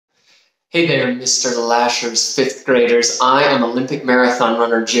Hey there, Mr. Lasher's fifth graders. I am Olympic marathon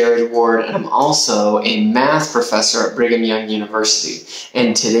runner Jared Ward, and I'm also a math professor at Brigham Young University.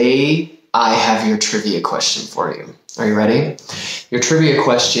 And today I have your trivia question for you. Are you ready? Your trivia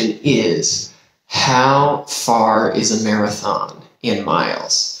question is, how far is a marathon in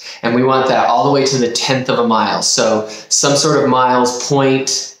miles? And we want that all the way to the 10th of a mile. So some sort of miles,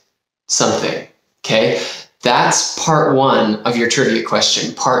 point something, okay? That's part one of your trivia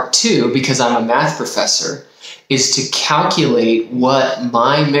question. Part two, because I'm a math professor, is to calculate what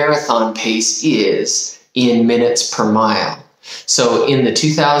my marathon pace is in minutes per mile. So in the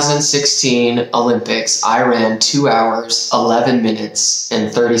 2016 Olympics, I ran 2 hours, 11 minutes,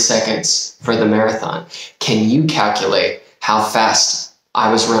 and 30 seconds for the marathon. Can you calculate how fast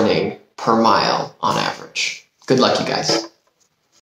I was running per mile on average? Good luck, you guys.